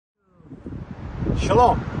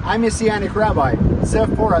Shalom, I'm Messianic Rabbi Zev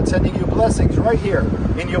Porat, sending you blessings right here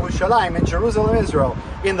in Yerushalayim, in Jerusalem, Israel,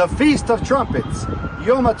 in the Feast of Trumpets.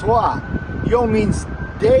 Yom HaTruah. Yom means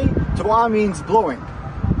day, Truah means blowing.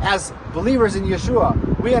 As believers in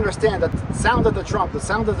Yeshua, we understand that the sound of the trump, the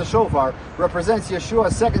sound of the shofar, represents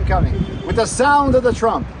Yeshua's second coming. With the sound of the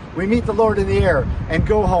trump, we meet the Lord in the air and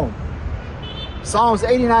go home. Psalms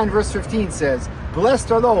 89 verse 15 says,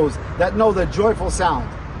 "Blessed are those that know the joyful sound."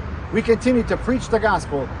 We continue to preach the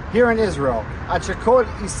gospel here in Israel, Ad shekol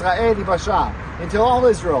Israel yibasha, until all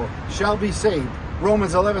Israel shall be saved.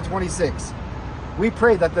 Romans 11:26. We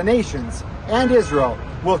pray that the nations and Israel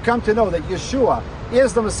will come to know that Yeshua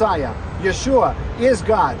is the Messiah. Yeshua is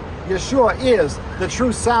God. Yeshua is the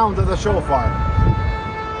true sound of the shofar.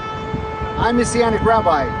 I'm Messianic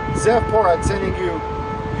Rabbi Zev Porat, sending you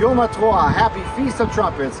Yom HaTruah, Happy Feast of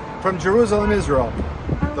Trumpets from Jerusalem, Israel.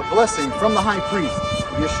 The blessing from the High Priest,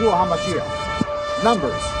 Yeshua HaMashiach.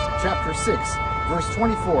 Numbers chapter 6, verse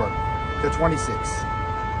 24 to 26.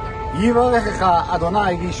 Yivarechecha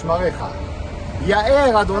Adonai v'yishmarecha.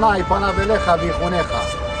 Ya'er Adonai panav elecha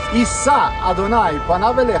v'yichunecha. Isa Adonai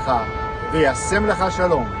panav elecha v'yasem lecha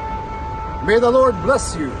shalom. May the Lord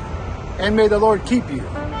bless you, and may the Lord keep you.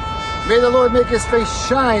 May the Lord make his face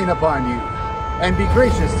shine upon you, and be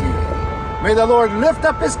gracious to you. May the Lord lift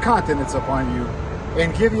up his countenance upon you,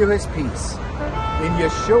 and give you his peace. In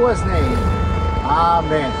Yeshua's name,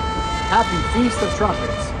 Amen. Happy Feast of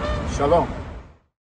Trumpets. Shalom.